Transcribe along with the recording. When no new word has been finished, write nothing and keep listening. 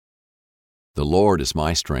The Lord is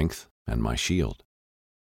my strength and my shield.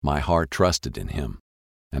 My heart trusted in him,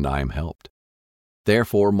 and I am helped.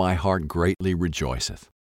 Therefore my heart greatly rejoiceth,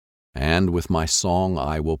 and with my song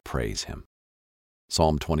I will praise him.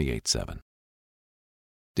 Psalm 28:7.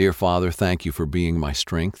 Dear Father, thank you for being my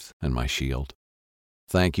strength and my shield.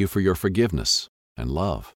 Thank you for your forgiveness and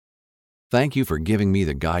love. Thank you for giving me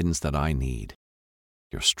the guidance that I need.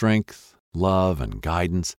 Your strength, love, and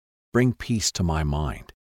guidance bring peace to my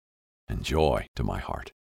mind and joy to my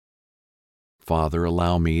heart. Father,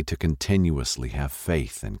 allow me to continuously have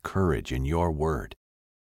faith and courage in your word,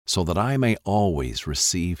 so that I may always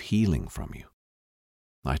receive healing from you.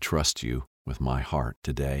 I trust you with my heart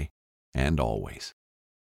today and always.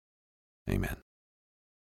 Amen.